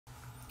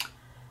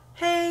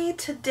Hey,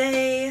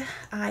 today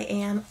I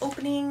am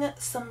opening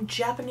some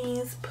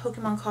Japanese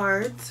Pokemon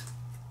cards.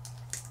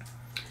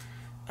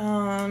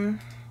 And I'm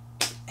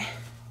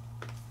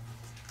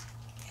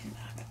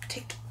gonna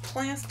take the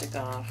plastic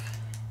off.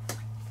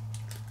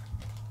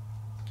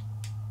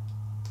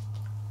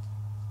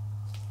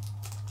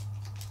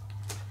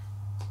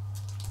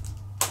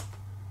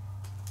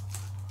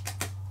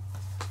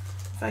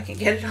 If I can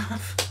get it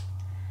off.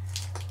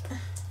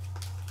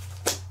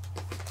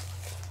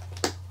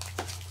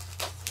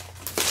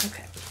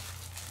 Okay.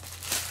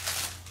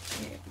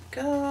 There we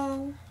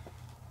go.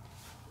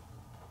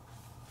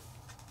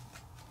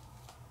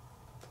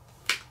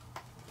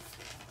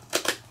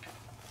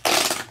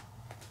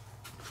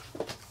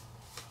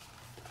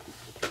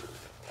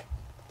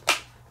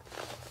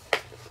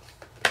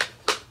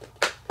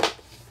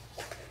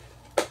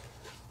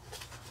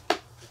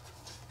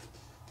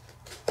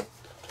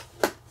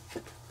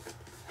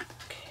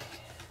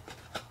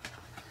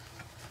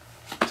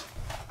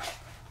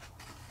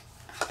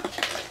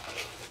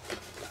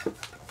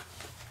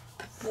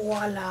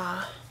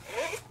 Voila.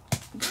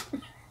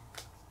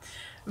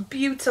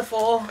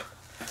 Beautiful.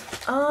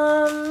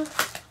 Oh,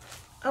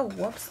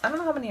 whoops. I don't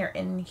know how many are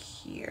in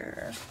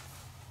here.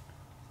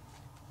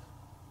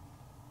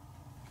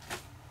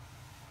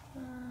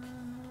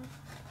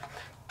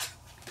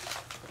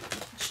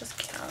 Let's just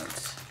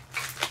count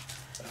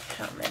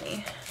how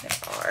many there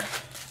are.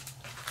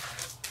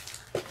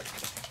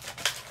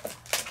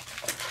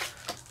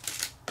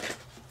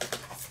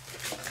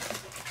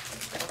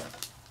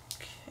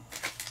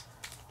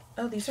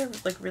 Oh, these are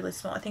like really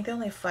small. I think they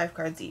only have 5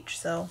 cards each.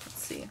 So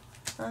let's see.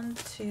 1,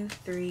 2,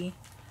 3,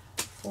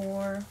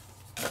 4,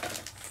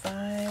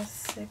 5,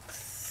 6,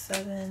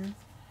 7,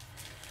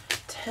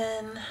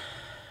 10,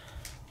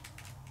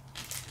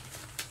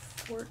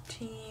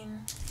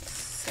 14,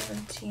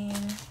 17,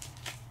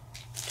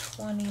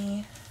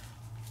 20,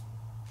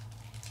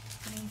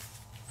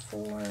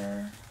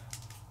 24.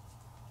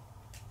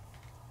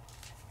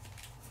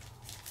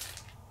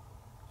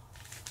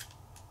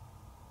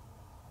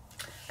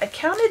 I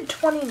counted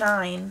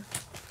 29,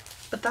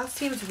 but that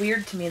seems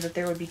weird to me that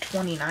there would be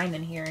 29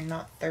 in here and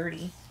not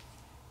 30.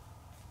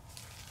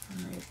 Let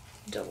me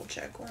double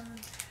check. 1, 2, 3,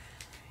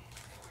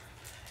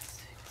 4, 5,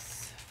 6,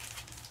 7,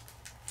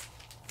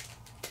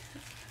 10,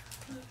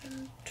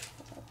 11,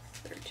 12,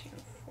 13,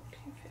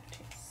 14,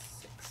 15,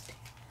 16,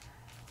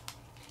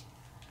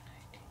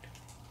 18,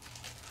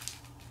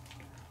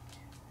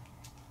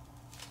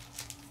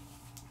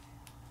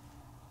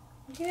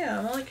 19, 20. Yeah,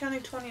 I'm only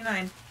counting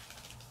 29.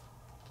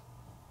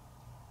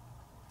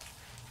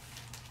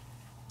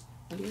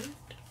 Weird.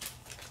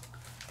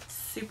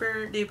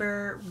 Super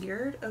duper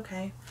weird.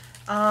 Okay.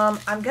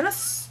 I'm gonna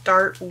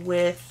start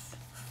with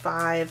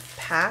 5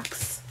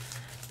 packs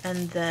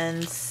and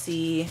then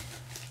see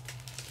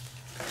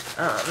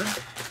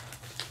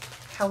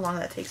how long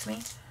that takes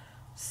me.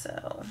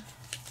 So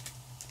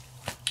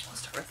I'll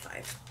start with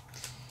 5.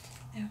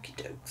 Okie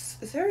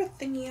dokes. Is there a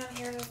thingy on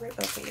here to rip?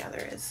 Okay, yeah,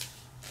 there is.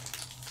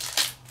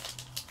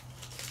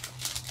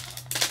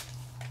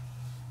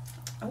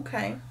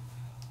 Okay.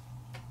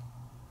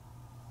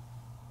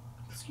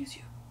 Excuse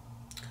you.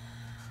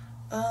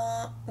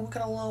 We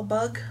got a little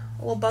bug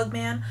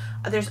man.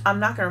 I'm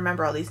not gonna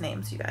remember all these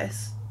names, you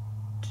guys.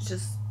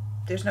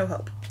 There's no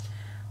hope.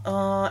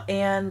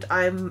 And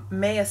I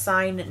may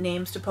assign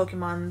names to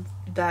Pokemon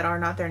that are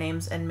not their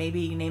names and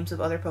maybe names of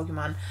other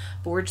Pokemon,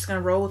 but we're just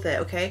gonna roll with it,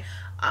 okay?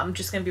 I'm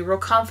just gonna be real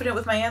confident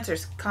with my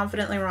answers.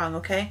 Confidently wrong,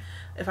 okay?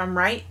 If I'm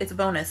right, it's a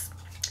bonus.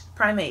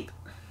 Primeape.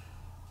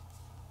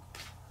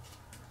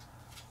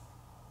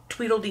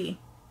 Tweedledee.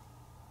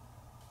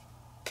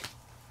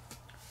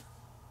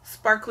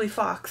 Sparkly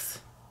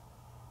Fox.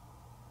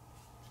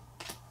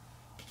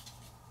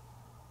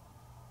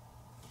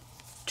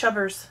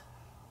 Chubbers.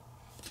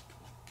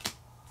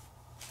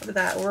 Look at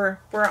that. We're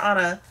on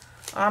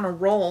a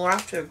roll. We're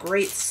off to a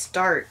great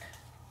start.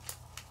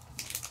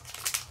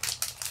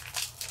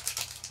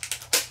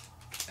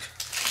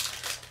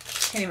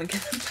 Can't even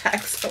get the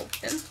packs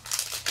open.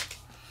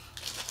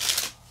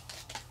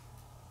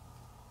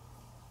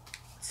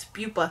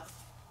 Spupa.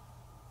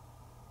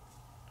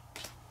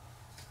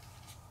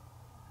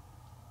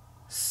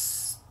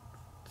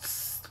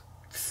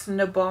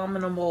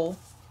 Snabominable.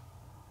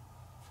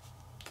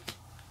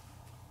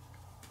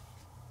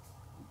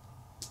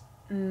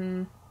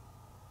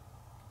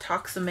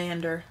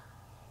 Toxamander.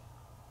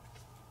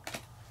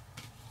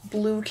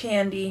 Blue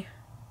Candy.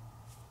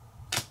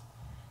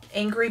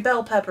 Angry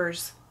Bell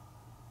Peppers.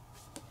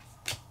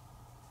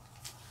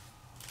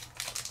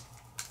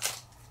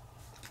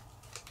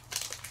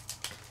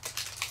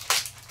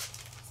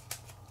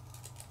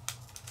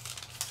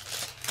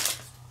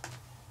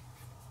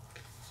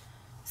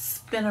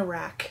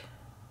 Spinarak.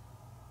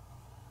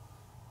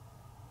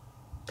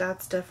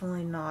 That's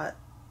definitely not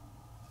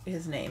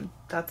his name.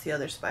 That's the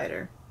other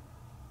spider.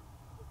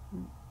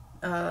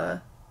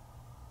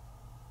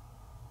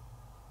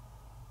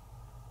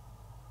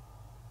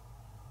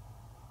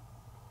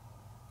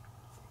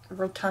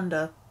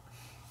 Rotunda.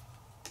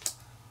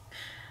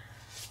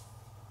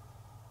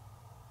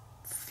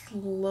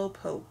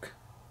 Slowpoke.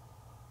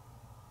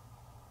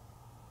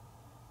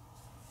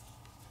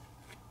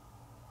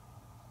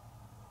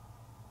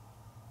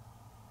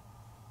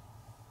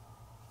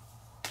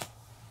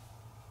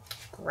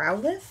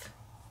 Growlithe?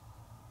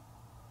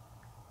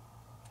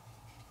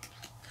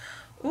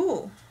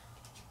 Ooh.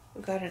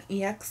 We got an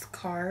EX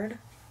card.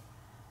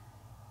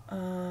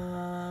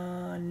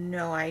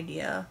 No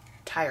idea.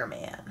 Tire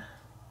Man.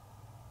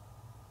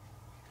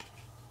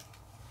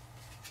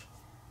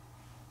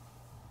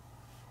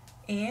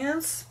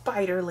 And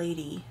Spider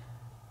Lady.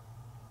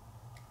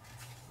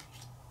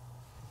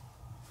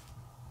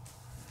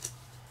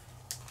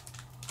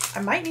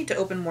 I might need to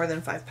open more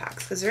than 5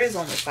 packs because there is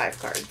only 5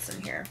 cards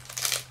in here.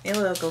 Maybe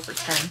I'll go for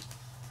 10.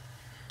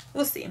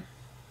 We'll see.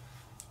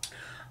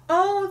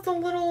 Oh, the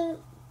little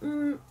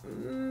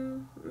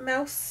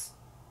mouse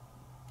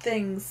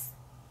things.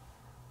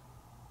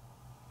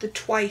 The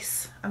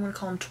Twice. I'm going to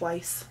call them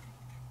Twice.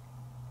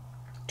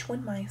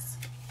 Twin mice.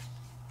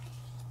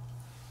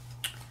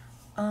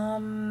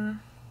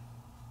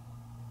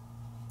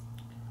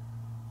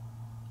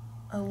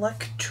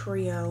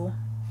 Electrio.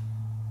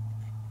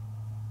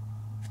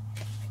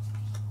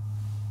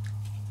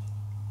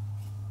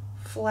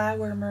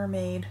 Flower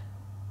Mermaid.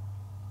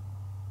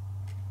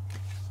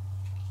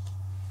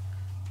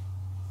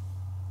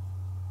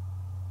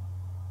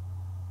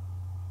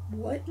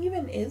 What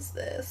even is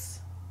this?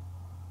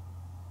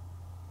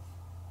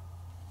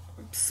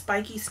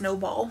 Spiky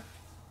Snowball.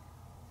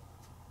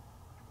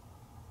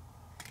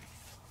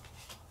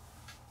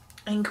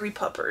 Angry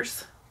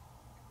Puppers.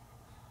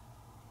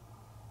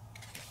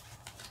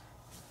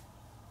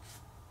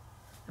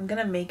 I'm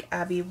gonna make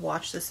Abby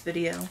watch this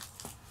video.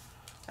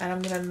 And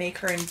I'm gonna make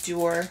her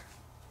endure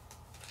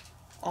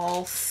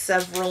all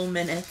several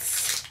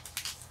minutes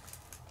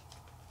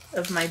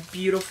of my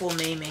beautiful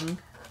naming.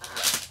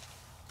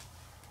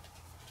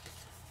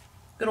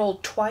 Good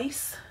old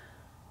Twice.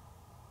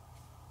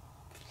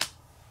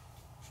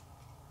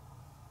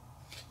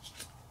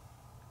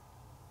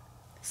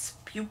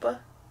 Spupa.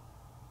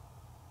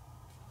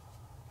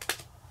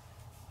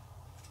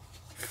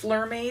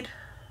 Flurmaid.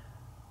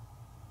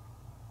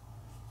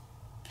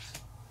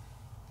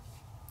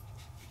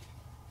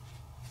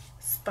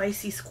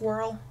 Spicy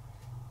Squirrel.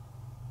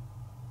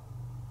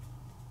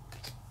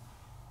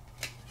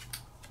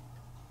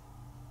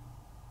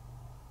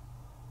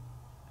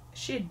 Is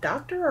she a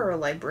doctor or a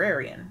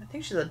librarian? I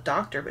think she's a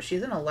doctor, but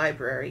she's in a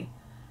library.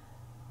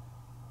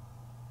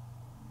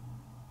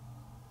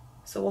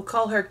 So we'll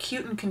call her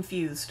Cute and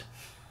Confused.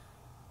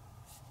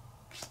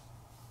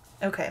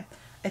 Okay,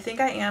 I think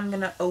I am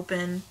gonna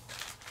open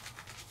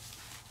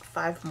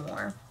 5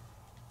 more.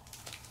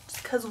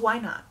 Just cause why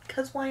not?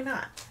 Cause why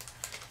not?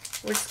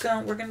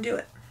 We're gonna do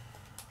it.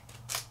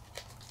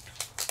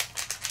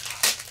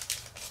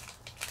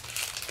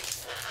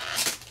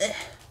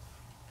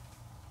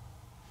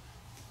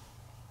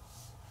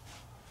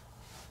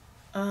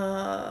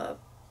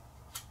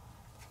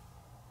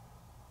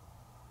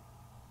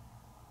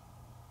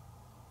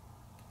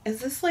 Is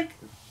this like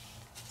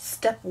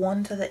step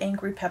 1 to the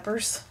Angry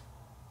Peppers?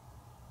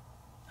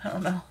 I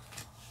don't know.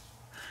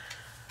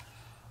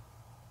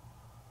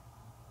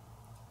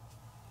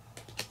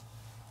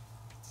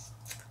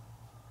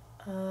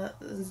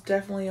 This is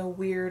definitely a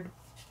weird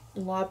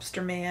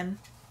lobster man.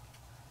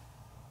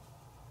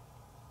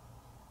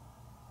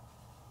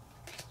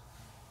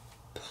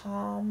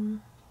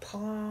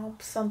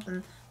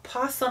 Something.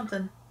 Paw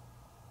something.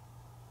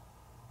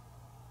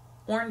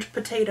 Orange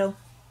potato.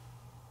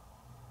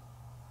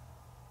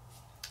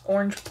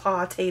 Orange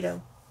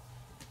potato.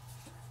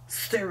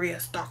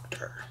 Serious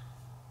doctor.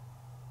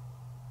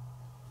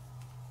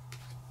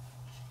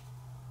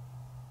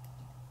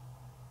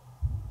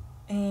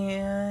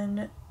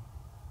 And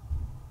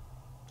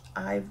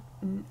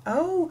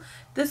oh,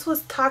 this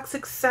was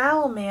Toxic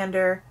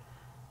Salamander.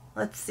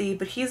 Let's see,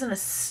 but he's in a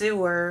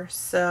sewer,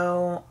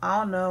 so I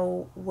don't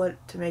know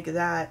what to make of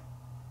that.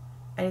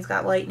 And he's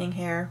got lightning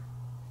hair.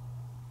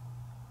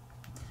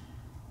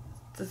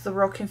 This is a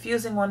real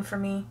confusing one for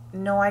me.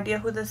 No idea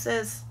who this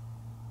is.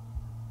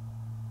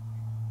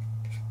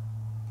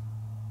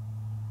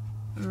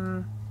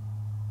 I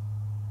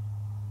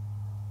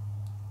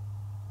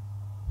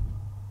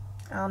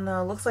don't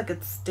know. Looks like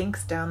it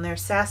stinks down there.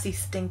 Sassy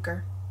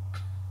Stinker.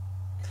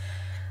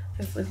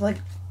 It's like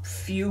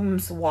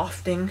fumes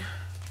wafting.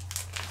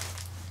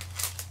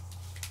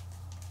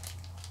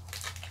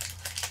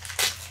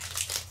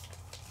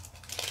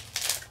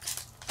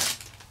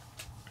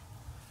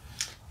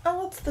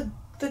 Oh, it's the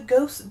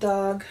ghost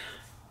dog.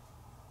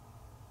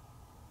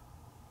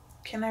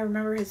 Can I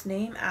remember his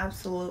name?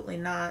 Absolutely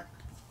not.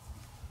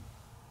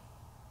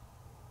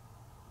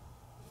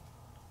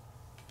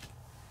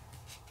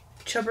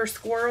 Chubber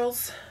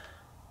Squirrels.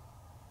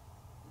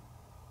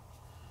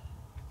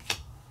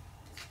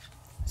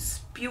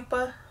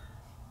 Spupa.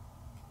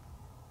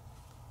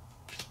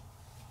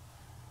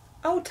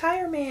 Oh,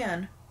 Tire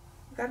Man.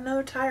 Got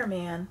another Tire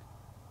Man.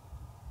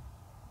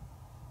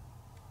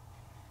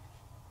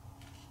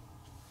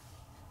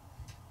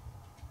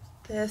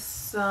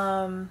 This,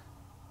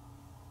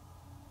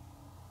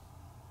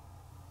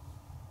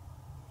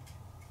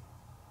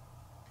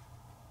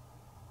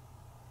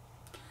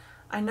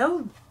 I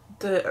know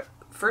the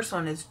first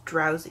one is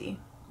Drowsy.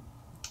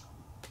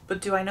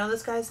 But do I know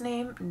this guy's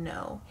name?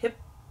 No.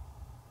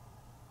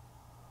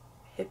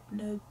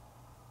 Hypno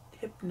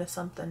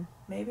something,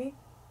 maybe?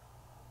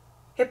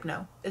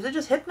 Hypno. Is it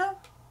just Hypno?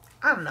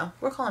 I don't know.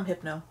 We'll call him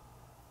Hypno.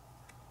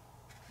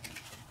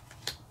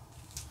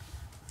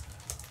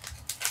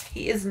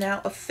 He is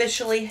now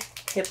officially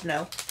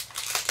Hypno.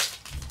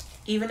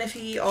 Even if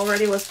he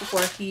already was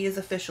before, he is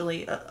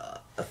officially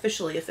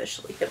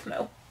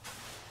Hypno.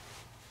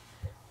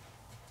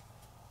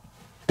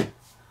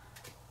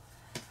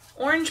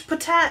 Orange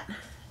Patat.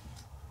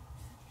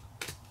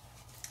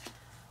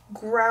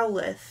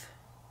 Growlithe.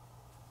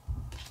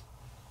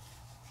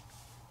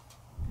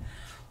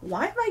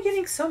 Why am I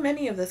getting so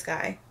many of this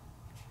guy?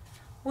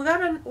 We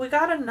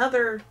got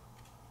another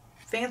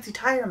fancy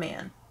tire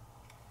man.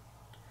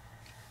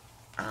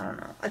 I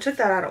don't know. I took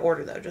that out of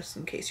order though, just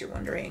in case you're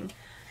wondering.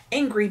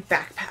 Angry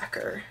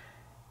Backpacker.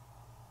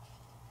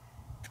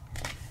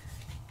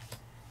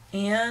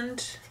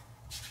 And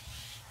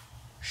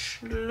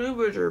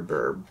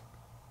Schlubberburb.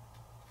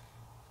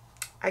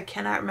 I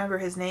cannot remember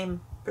his name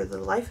for the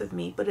life of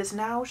me, but it's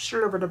now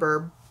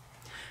Schlubberburb.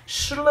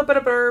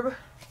 Schlubberburb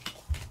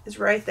is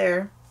right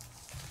there.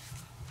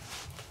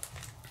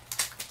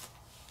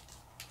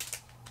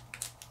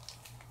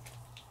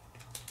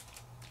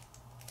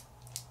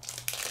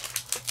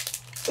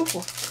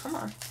 Ooh, come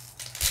on.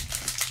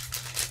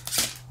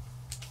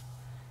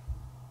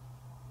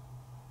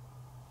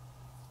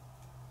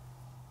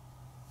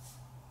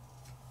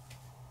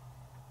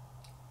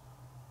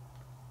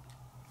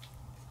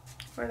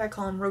 What did I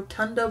call him?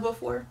 Rotunda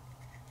before?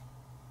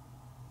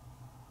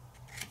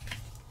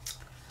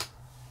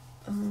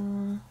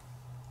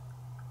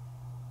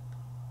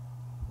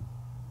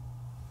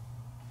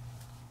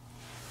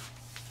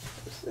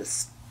 What's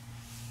this?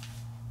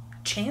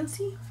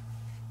 Chansey?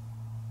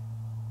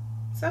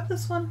 Is that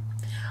this one?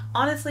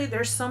 Honestly,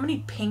 there's so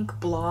many pink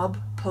blob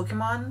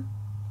Pokemon,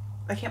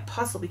 I can't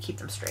possibly keep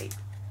them straight.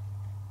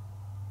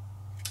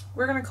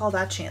 We're gonna call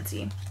that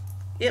Chansey.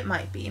 It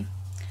might be.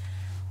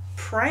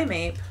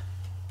 Primeape.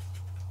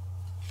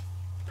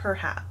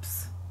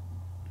 Perhaps.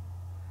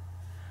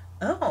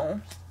 Oh.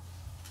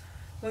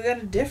 We got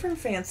a different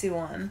fancy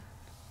one.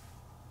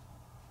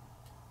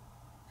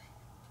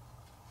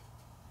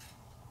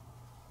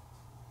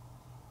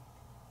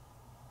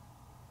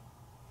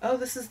 Oh,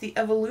 this is the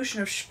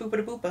evolution of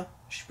Spoopida-Boopa.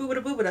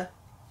 Spoopida-Boopida.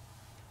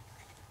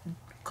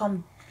 Call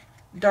him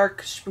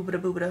Dark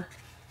Spoopida-Boopida.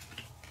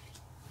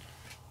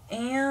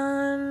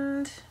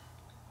 And...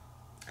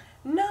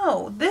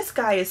 no, this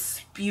guy is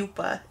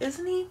Spupa,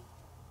 isn't he?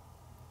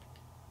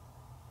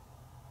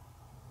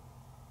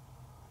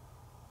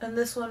 And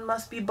this one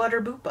must be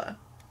Butterboopa.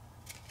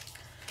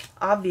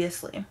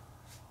 Obviously.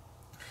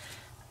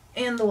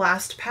 And the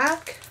last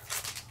pack.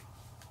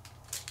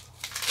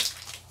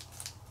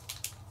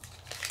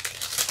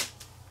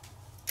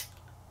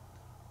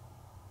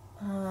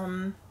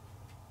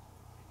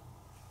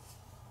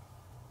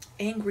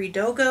 Angry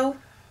Dogo.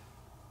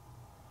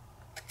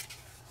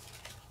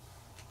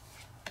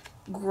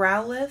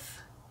 Growlithe.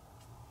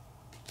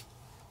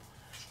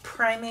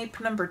 Primeape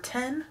number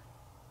 10.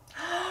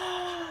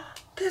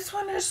 This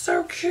one is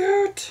so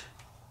cute.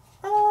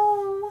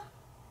 Oh.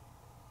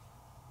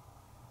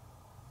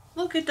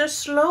 Look at the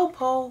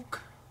Slowpoke.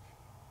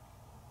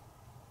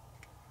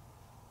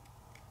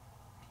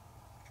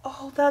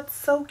 Oh, that's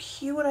so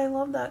cute. I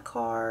love that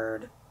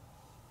card.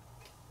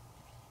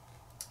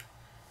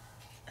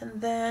 And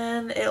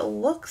then it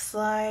looks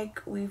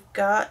like we've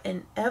got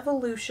an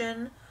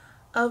evolution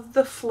of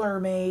the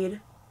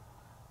Flurmaid.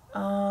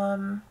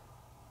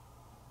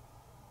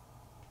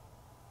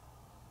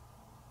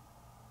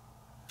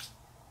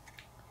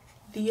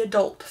 The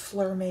adult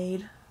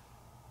Flurmaid.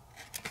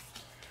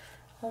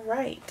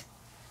 Alright.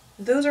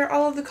 Those are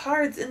all of the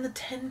cards in the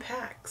 10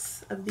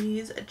 packs of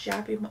these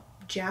Japanese.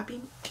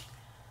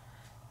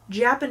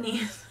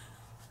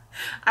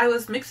 I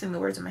was mixing the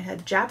words in my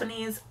head.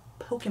 Japanese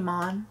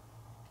Pokemon.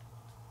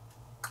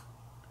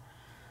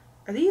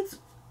 Are these...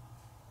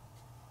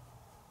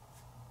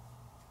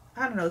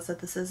 I don't know what set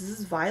this is. Is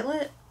this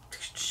Violet?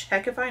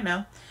 Heck if I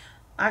know.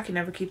 I can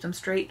never keep them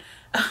straight.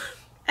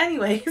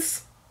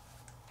 Anyways.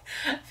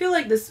 I feel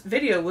like this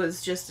video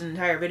was just an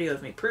entire video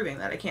of me proving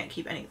that I can't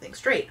keep anything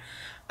straight.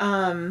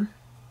 There's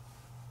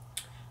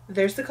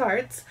the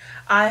cards.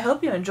 I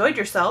hope you enjoyed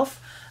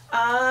yourself. Go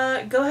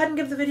ahead and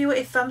give the video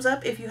a thumbs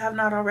up if you have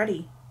not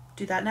already.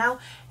 Do that now.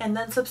 And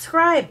then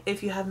subscribe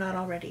if you have not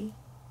already.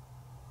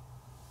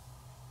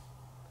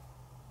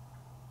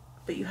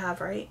 But you have,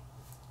 right?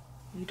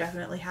 You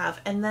definitely have.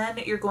 And then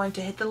you're going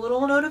to hit the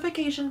little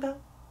notification bell.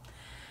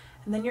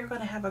 And then you're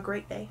going to have a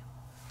great day.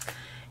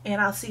 And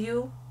I'll see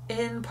you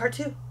in part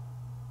 2.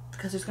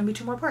 Because there's going to be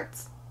 2 more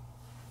parts.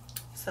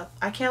 So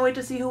I can't wait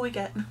to see who we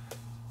get.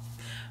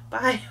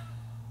 Bye.